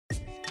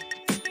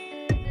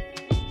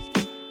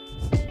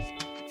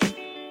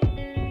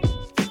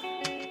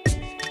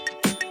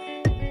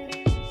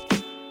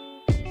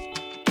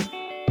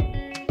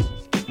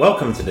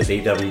Welcome to the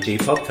DWG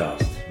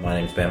podcast. My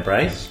name's Ben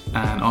Brace.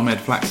 And I'm Ed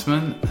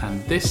Flaxman,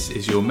 and this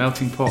is your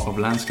melting pot of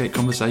landscape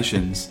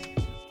conversations.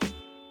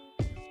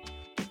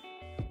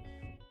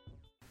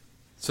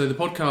 So the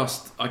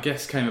podcast, I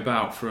guess, came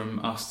about from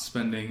us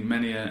spending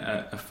many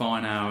a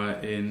fine hour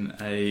in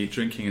a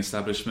drinking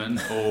establishment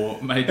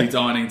or maybe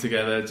dining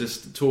together,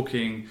 just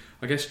talking,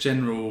 I guess,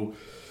 general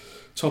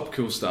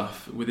topical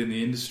stuff within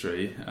the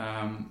industry,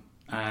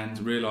 and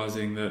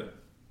realising that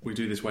we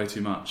do this way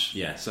too much.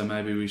 Yeah. So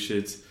maybe we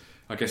should,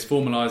 I guess,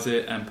 formalise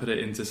it and put it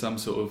into some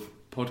sort of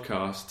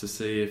podcast to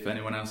see if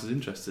anyone else is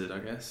interested, I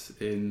guess,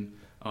 in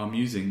our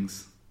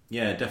musings.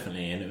 Yeah,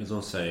 definitely. And it was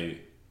also,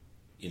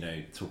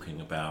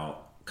 talking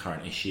about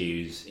current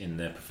issues in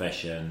the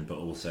profession, but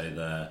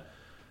also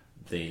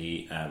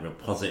the real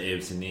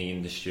positives in the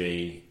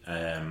industry,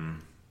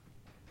 and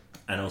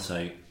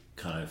also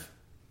kind of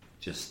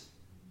just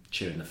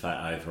chewing the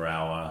fat over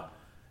our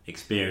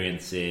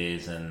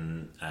experiences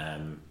and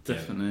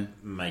definitely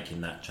making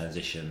that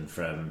transition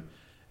from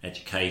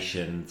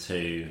education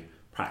to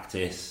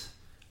practice,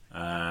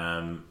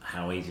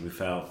 how easy we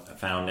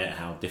found it,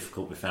 how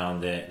difficult we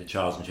found it, the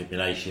trials and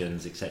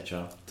tribulations,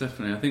 etc.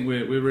 Definitely. I think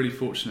we're really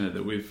fortunate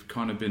that we've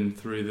kind of been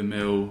through the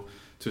mill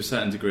to a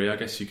certain degree. I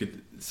guess you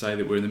could say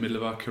that we're in the middle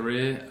of our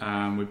career.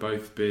 We've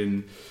both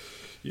been,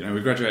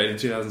 we graduated in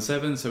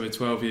 2007, so we're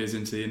 12 years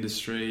into the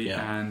industry,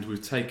 and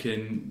we've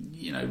taken,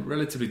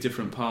 relatively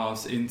different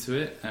paths into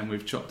it, and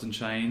we've chopped and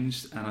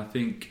changed. And I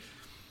think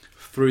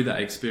through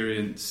that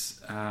experience,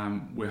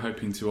 we're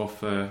hoping to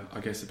offer, I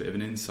guess, a bit of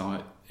an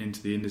insight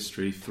into the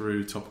industry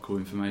through topical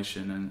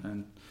information.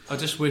 And I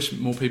just wish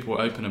more people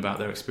were open about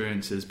their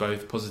experiences,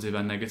 both positive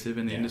and negative,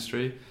 in the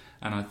industry.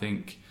 And I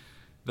think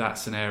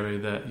that's an area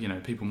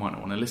that, people might not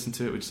want to listen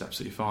to it, which is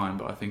absolutely fine.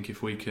 But I think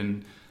if we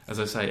can, as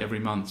I say, every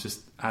month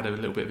just add a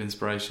little bit of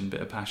inspiration, a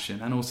bit of passion,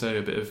 and also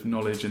a bit of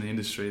knowledge in the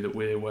industry that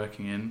we're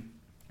working in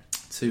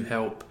to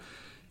help,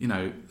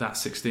 that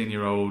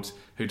 16-year-old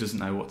who doesn't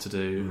know what to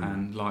do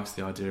and likes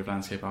the idea of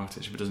landscape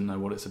architecture but doesn't know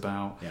what it's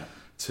about,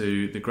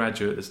 to the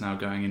graduate that's now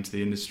going into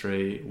the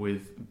industry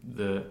with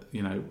the,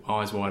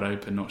 eyes wide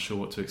open, not sure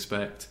what to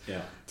expect,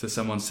 to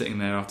someone sitting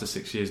there after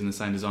 6 years in the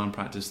same design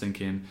practice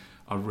thinking,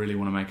 I really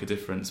want to make a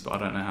difference, but I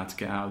don't know how to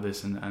get out of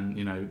this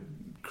and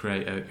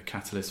create a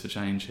catalyst for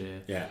change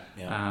here.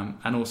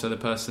 And also the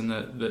person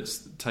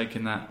that's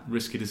taken that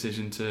risky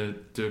decision to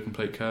do a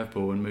complete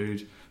curveball and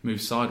move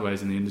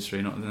sideways in the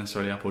industry, not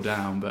necessarily up or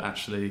down, but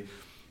actually,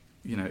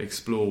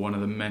 explore one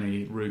of the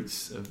many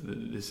routes of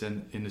this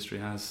industry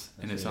has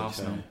in its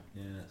arsenal. True.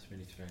 Yeah, that's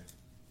really true.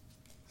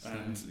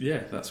 And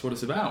that's what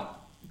it's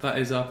about. That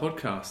is our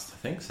podcast. I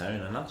think so,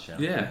 in a nutshell.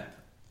 Yeah.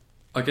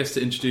 I guess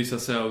to introduce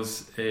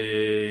ourselves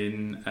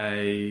in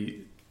a...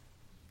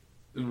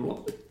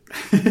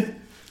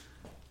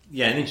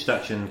 Yeah, an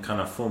introduction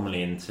kind of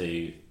formally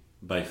into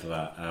both of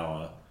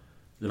our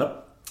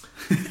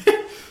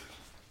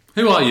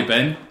Who are you,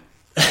 Ben?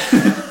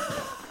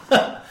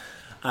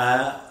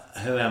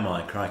 Who am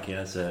I? Crikey,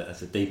 that's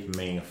a deep and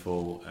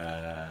meaningful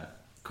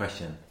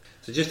question.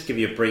 So just to give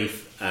you a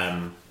brief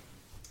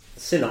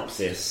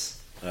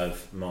synopsis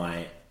of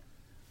my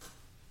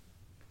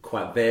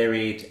quite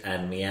varied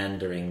and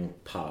meandering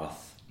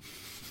path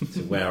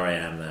to where I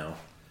am now.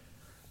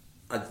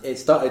 It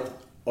started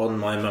on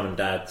my mum and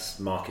dad's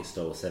market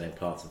stall selling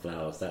plants and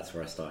flowers. That's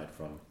where I started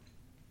from.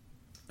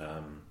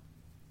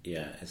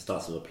 It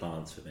starts with the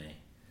plants for me.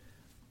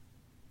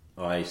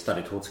 I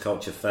studied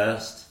horticulture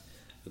first.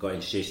 I got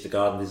introduced to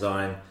garden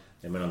design,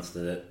 then went on to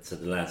the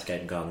landscape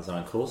and garden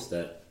design course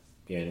that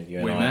you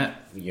and I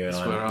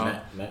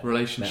met.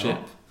 Relationship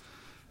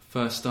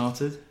first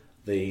started.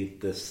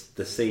 The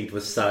seed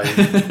was sown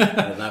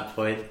at that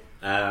point.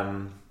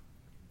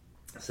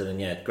 So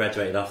then,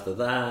 graduated after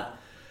that.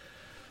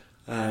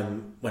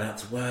 Went out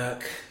to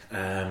work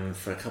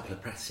for a couple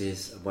of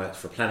practices. I worked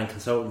for a planning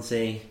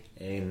consultancy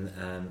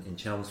in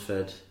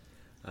Chelmsford.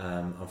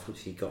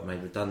 Unfortunately got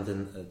made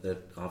redundant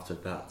after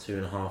about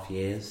 2.5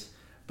 years,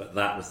 but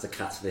that was the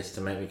catalyst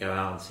to make me go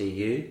out and see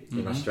you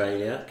in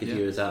Australia, because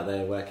you was out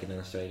there working in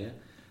Australia,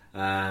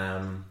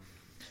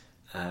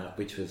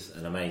 which was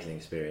an amazing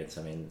experience.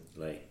 I mean,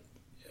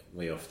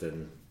 we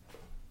often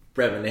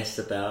reminisce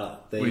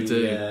about the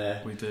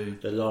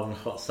long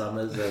hot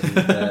summers and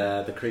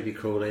the creepy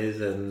crawlies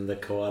and the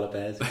koala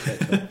bears,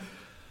 etc.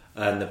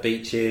 And the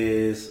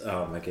beaches.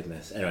 Oh my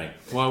goodness. Anyway,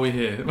 why are we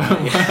here? What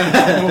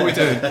are we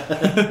doing?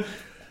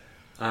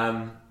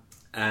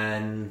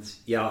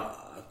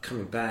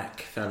 Coming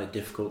back, found it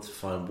difficult to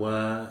find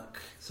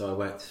work. So I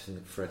worked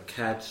for a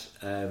CAD,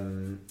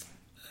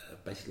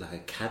 basically like a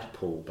CAD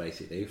pool,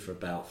 for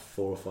about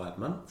 4 or 5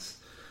 months.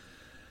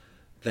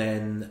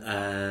 Then,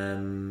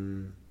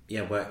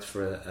 worked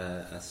for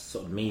a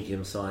sort of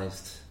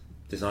medium-sized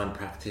design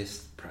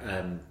practice,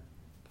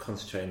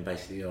 concentrating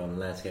basically on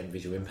landscape and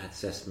visual impact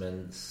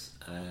assessments,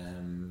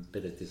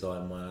 bit of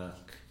design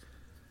work,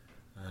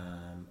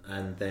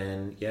 and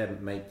then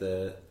made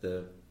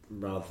the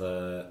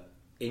rather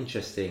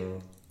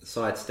interesting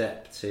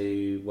sidestep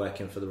to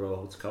working for the Royal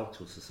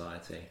Horticultural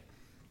Society.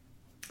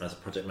 as a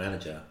project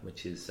manager,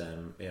 which is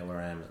where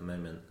I am at the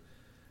moment,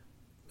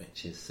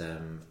 which is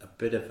a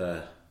bit of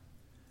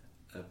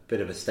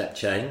a step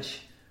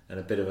change and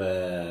a bit of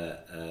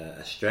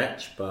a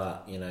stretch,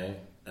 but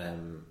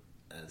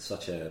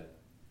such an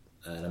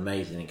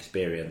amazing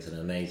experience and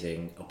an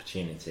amazing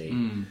opportunity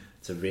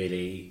to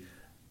really.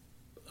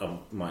 I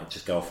might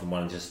just go off on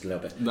one just a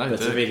little bit, but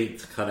to really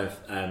kind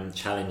of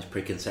challenge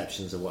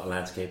preconceptions of what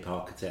landscape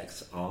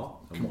architects are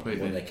and what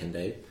they can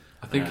do.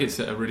 I think it's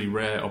a really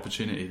rare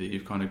opportunity that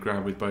you've kind of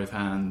grabbed with both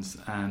hands,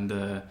 and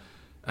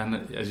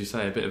as you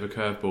say, a bit of a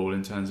curveball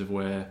in terms of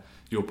where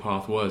your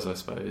path was, I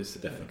suppose,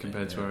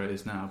 compared to where it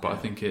is now. But I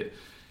think it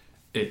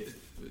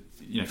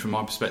from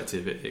my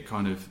perspective,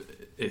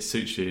 it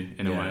suits you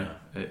in a way.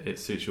 It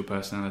suits your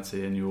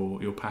personality and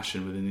your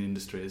passion within the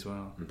industry as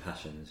well. And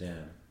passions, yeah.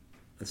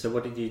 And so,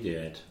 what did you do,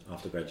 Ed,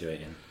 after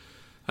graduating?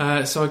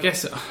 So I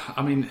guess,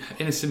 in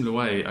a similar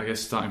way, I guess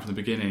starting from the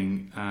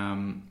beginning,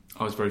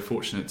 I was very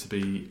fortunate to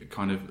be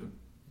kind of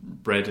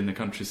bred in the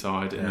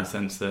countryside in the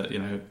sense that,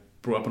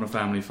 brought up on a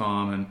family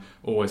farm and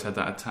always had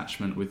that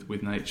attachment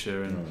with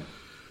nature and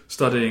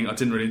studying. I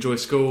didn't really enjoy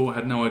school, I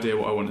had no idea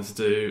what I wanted to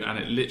do, and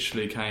it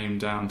literally came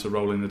down to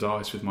rolling the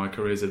dice with my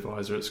careers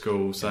advisor at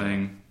school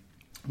saying,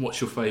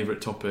 what's your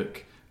favourite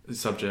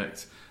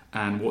subject?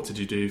 And what did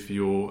you do for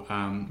your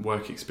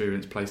work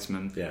experience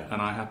placement? Yeah.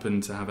 And I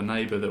happened to have a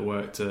neighbour that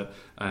worked at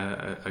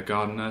a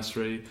garden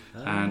nursery,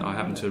 and I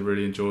happened to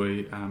really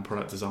enjoy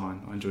product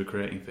design. I enjoy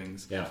creating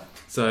things. Yeah.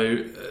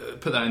 So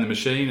put that in the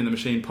machine, and the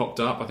machine popped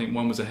up. I think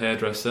one was a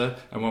hairdresser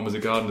and one was a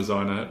garden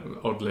designer,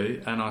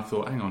 oddly. And I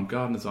thought, hang on,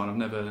 garden design, I've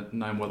never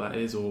known what that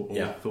is or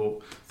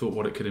thought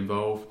what it could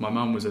involve. My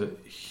mum was a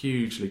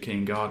hugely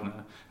keen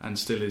gardener and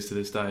still is to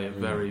this day, a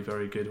very,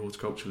 very good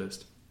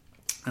horticulturalist.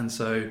 And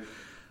so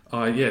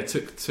I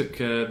took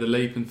the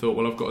leap and thought,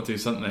 well, I've got to do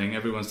something.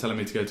 Everyone's telling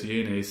me to go to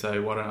uni, so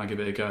why don't I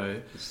give it a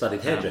go? Studied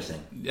hairdressing.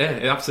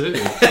 Yeah,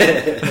 absolutely.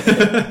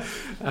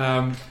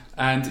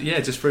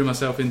 Just threw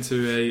myself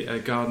into a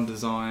garden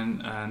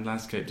design and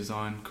landscape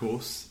design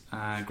course.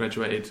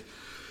 Graduated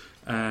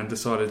and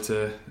decided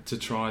to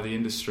try the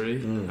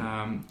industry.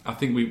 I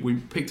think we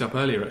picked up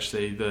earlier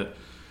actually that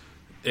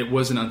it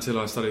wasn't until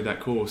I studied that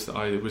course that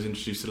I was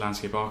introduced to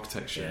landscape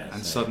architecture,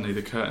 and suddenly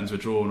the curtains were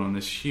drawn on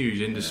this huge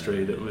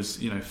industry that was,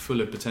 full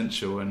of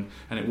potential, and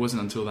it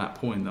wasn't until that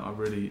point that I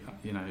really,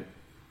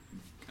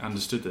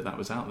 understood that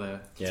was out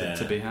there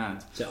to be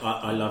had. So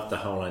I love the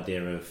whole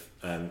idea of,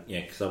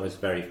 because I was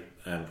very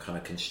kind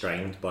of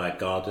constrained by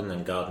garden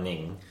and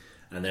gardening,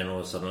 and then all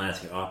of a sudden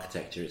landscape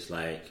architecture, it's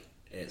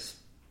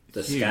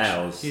the huge,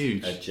 scales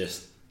huge. Are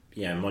just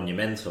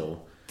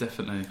monumental.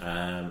 Definitely.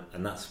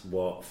 And that's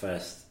what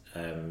first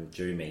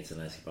drew me to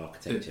landscape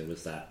architecture,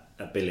 was that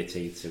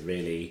ability to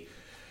really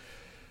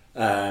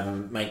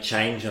make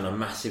change on a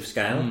massive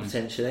scale,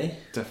 potentially.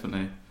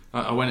 Definitely.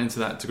 I went into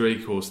that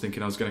degree course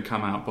thinking I was going to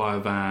come out, buy a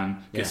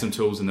van, get some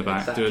tools in the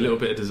back, do a little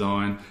bit of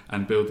design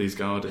and build these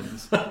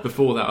gardens.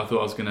 Before that I thought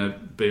I was going to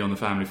be on the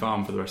family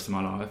farm for the rest of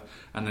my life,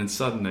 and then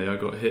suddenly I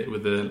got hit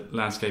with the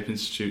Landscape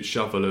Institute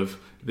shovel of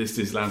this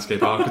is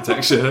landscape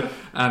architecture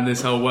and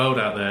this whole world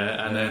out there,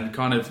 and then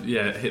kind of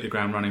hit the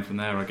ground running from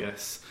there, I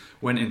guess.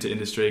 Went into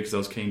industry because I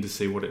was keen to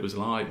see what it was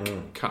like.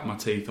 Cut my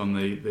teeth on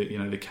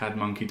the CAD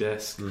monkey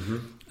desk,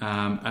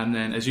 and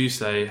then, as you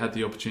say, had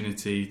the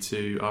opportunity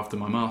to, after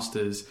my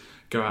masters,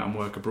 go out and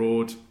work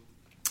abroad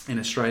in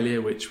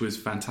Australia, which was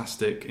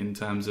fantastic in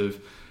terms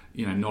of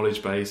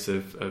knowledge base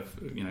of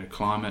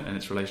climate and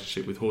its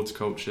relationship with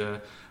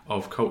horticulture,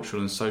 of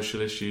cultural and social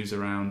issues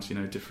around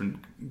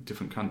different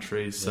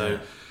countries.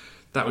 So.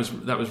 That was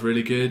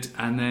really good,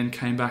 and then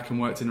came back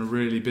and worked in a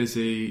really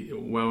busy,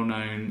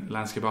 well-known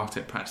landscape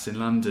architect practice in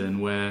London,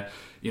 where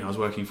I was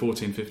working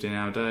 14,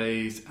 15-hour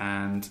days,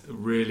 and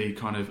really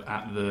kind of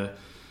at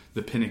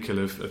the pinnacle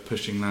of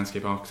pushing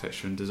landscape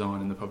architecture and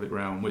design in the public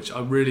realm, which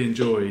I really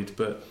enjoyed.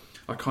 But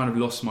I kind of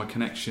lost my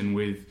connection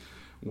with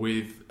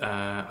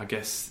I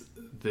guess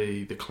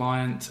the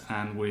client,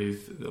 and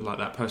with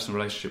that personal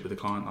relationship with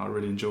the client that I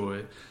really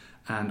enjoy,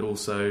 and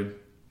also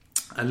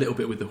a little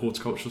bit with the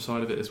horticultural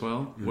side of it as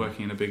well,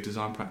 working in a big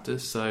design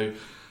practice. So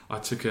I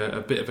took a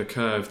bit of a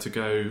curve to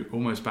go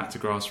almost back to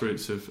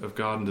grassroots of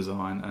garden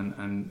design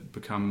and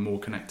become more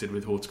connected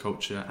with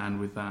horticulture and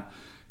with that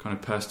kind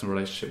of personal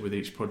relationship with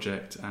each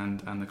project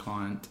and the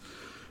client.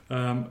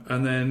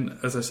 And then,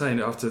 as I say,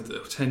 after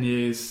 10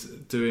 years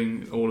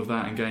doing all of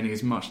that and gaining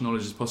as much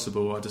knowledge as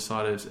possible, I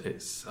decided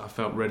I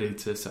felt ready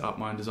to set up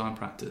my own design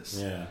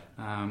practice.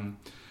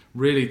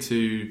 Really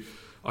to,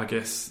 I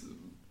guess,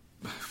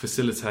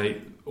 facilitate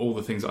all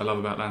the things that I love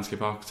about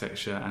landscape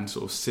architecture and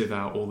sort of sieve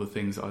out all the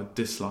things that I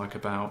dislike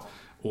about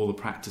all the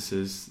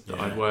practices that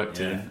I'd worked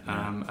in.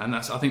 And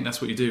I think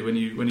that's what you do when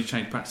you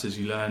change practices.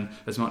 You learn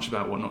as much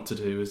about what not to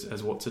do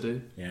as what to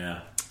do.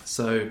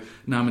 So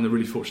now I'm in the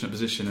really fortunate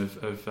position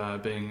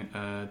of being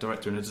a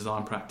director in a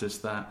design practice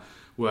that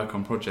work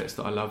on projects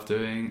that I love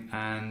doing,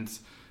 and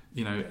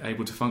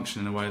able to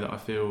function in a way that I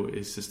feel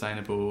is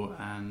sustainable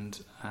and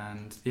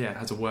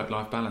has a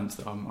work-life balance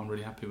that I'm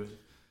really happy with.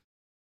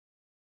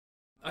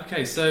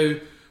 Okay, so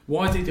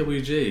why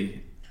DWG?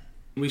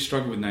 We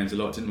struggled with names a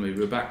lot, didn't we?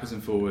 We were backwards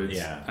and forwards,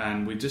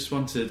 and we just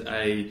wanted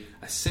a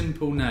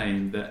simple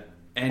name that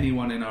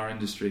anyone in our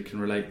industry can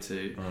relate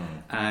to.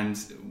 And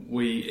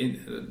we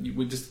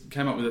just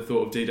came up with the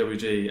thought of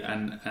DWG,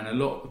 and a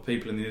lot of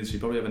people in the industry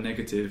probably have a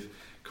negative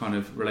kind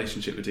of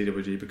relationship with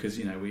DWG because,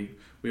 you know,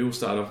 we all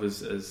started off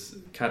as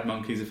CAD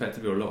monkeys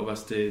effectively, or a lot of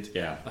us did.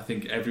 I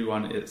think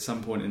everyone at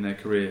some point in their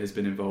career has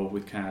been involved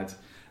with CAD,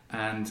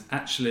 and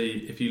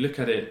actually if you look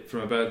at it from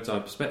a bird's eye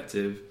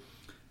perspective,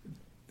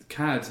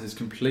 CAD has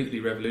completely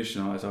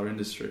revolutionised our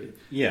industry.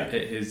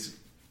 It has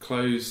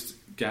closed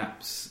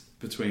gaps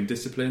between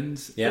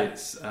disciplines.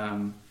 It's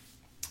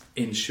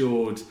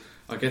ensured,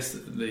 I guess,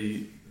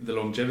 the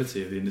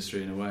longevity of the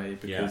industry in a way,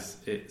 because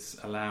it's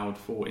allowed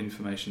for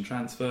information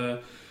transfer.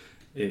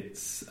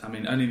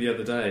 Only the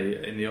other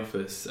day in the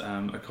office,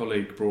 a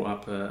colleague brought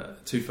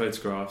up 2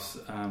 photographs,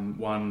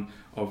 one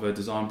of a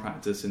design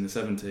practice in the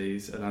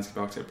 70s, a landscape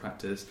architect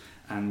practice,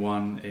 and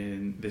one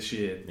in this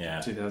year,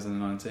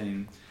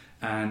 2019.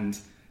 And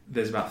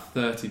there's about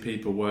 30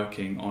 people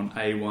working on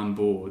A1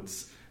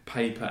 boards,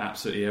 paper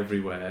absolutely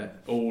everywhere,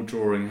 all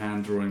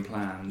hand drawing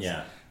plans,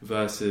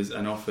 versus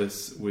an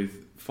office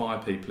with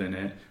 5 people in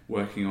it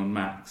working on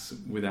Macs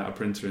without a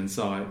printer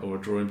inside or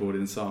a drawing board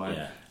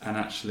inside. And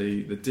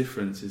actually the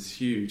difference is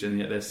huge, and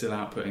yet they're still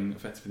outputting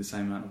effectively the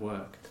same amount of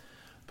work.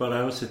 But I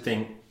also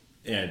think,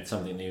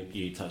 something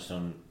you touched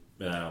on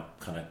in our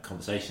kind of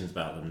conversations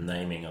about the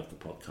naming of the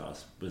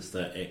podcast was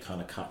that it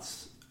kind of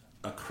cuts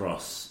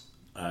across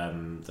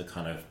the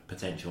kind of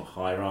potential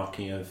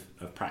hierarchy of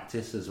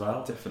practice as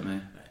well.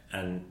 Definitely.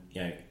 And,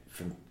 you know,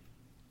 from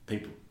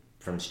people,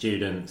 from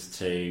students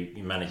to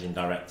managing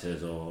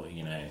directors or,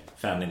 you know,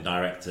 founding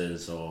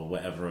directors or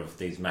whatever of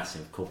these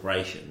massive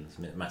corporations,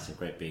 massive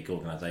great big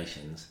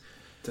organisations.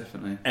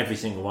 Definitely. Every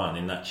single one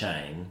in that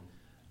chain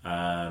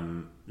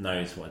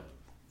knows what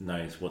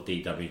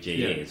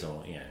DWG is,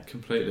 or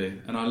completely.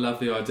 And I love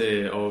the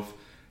idea of,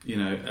 you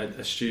know,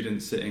 a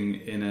student sitting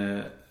in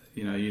a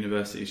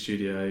university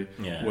studio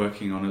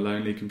working on a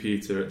lonely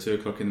computer at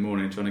 2:00 in the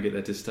morning trying to get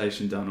their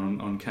dissertation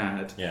done on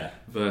CAD,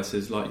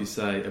 versus, like you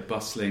say, a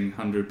bustling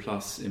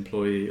 100+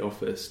 employee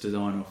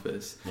design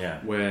office,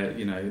 where,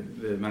 you know,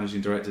 the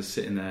managing director's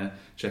sitting there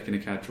checking a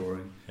CAD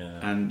drawing,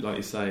 and like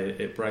you say,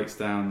 it breaks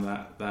down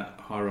that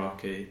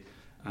hierarchy,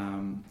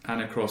 and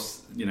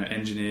across, you know,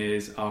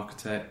 engineers,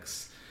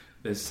 architects.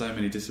 There's so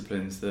many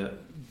disciplines that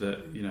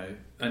you know,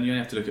 and you only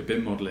have to look at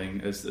BIM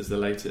modelling as the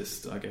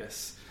latest, I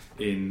guess,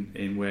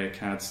 in where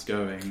CAD's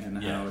going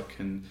and how it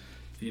can,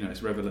 you know,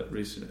 it's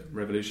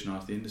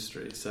revolutionised the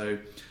industry. So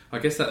I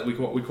guess that we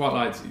quite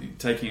liked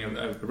taking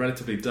a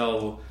relatively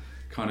dull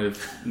kind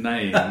of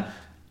name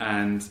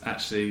and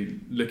actually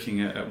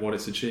looking at what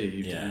it's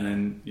achieved, and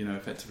then, you know,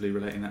 effectively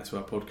relating that to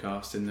our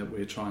podcast, in that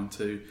we're trying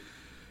to,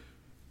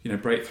 you know,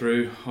 break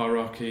through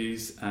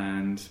hierarchies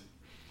and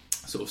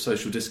sort of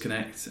social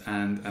disconnect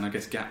and I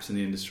guess gaps in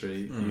the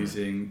industry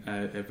using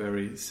a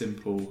very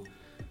simple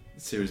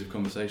series of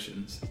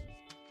conversations.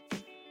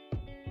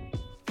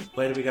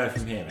 Where do we go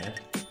from here, man?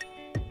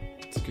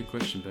 It's a good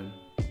question, Ben.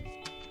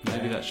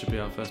 Maybe that should be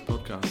our first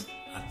podcast.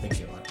 I think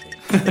it might be.